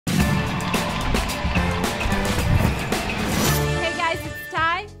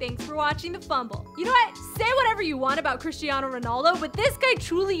watching The Fumble. You know what? Say whatever you want about Cristiano Ronaldo, but this guy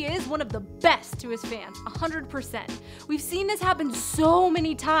truly is one of the best to his fans, 100%. We've seen this happen so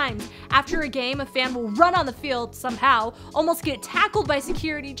many times. After a game, a fan will run on the field somehow, almost get tackled by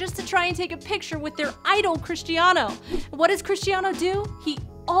security just to try and take a picture with their idol, Cristiano. What does Cristiano do? He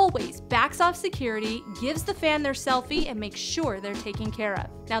always backs off security, gives the fan their selfie, and makes sure they're taken care of.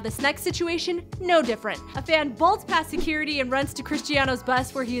 Now this next situation, no different. A fan bolts past security and runs to Cristiano's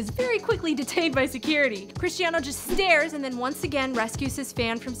bus where he is very quickly detained by security. Cristiano just stares and then once again rescues his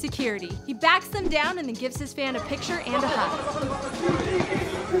fan from security. He backs them down and then gives his fan a picture and a hug.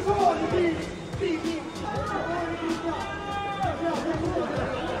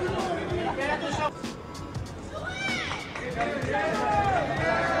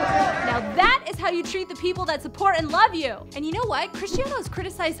 That is how you treat the people that support and love you. And you know what? Cristiano is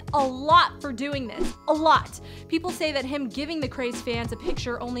criticized a lot for doing this. A lot. People say that him giving the crazed fans a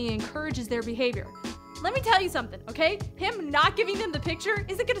picture only encourages their behavior. Let me tell you something, okay? Him not giving them the picture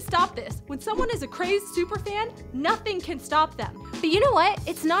isn't gonna stop this. When someone is a crazed super fan, nothing can stop them. But you know what?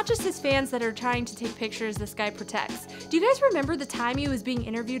 It's not just his fans that are trying to take pictures this guy protects. Do you guys remember the time he was being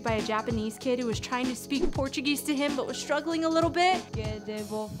interviewed by a Japanese kid who was trying to speak Portuguese to him but was struggling a little bit?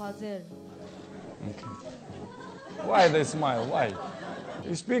 Okay. Why they smile? Why?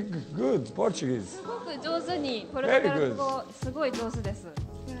 You speak good Portuguese. Very good.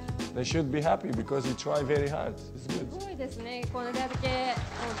 They should be happy because you try very hard. It's good.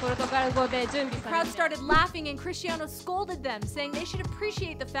 The crowd started laughing and Cristiano scolded them, saying they should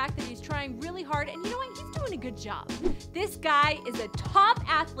appreciate the fact that he's trying really hard, and you know what? He's doing a good job. This guy is a top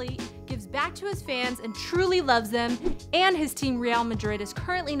athlete, gives back to his fans, and truly loves them, and his team Real Madrid is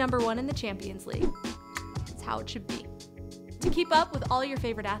currently #1 in the Champions League. That's how it should be. To keep up with all your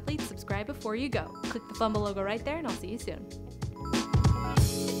favorite athletes, subscribe before you go. Click the Fumble logo right there, and I'll see you soon.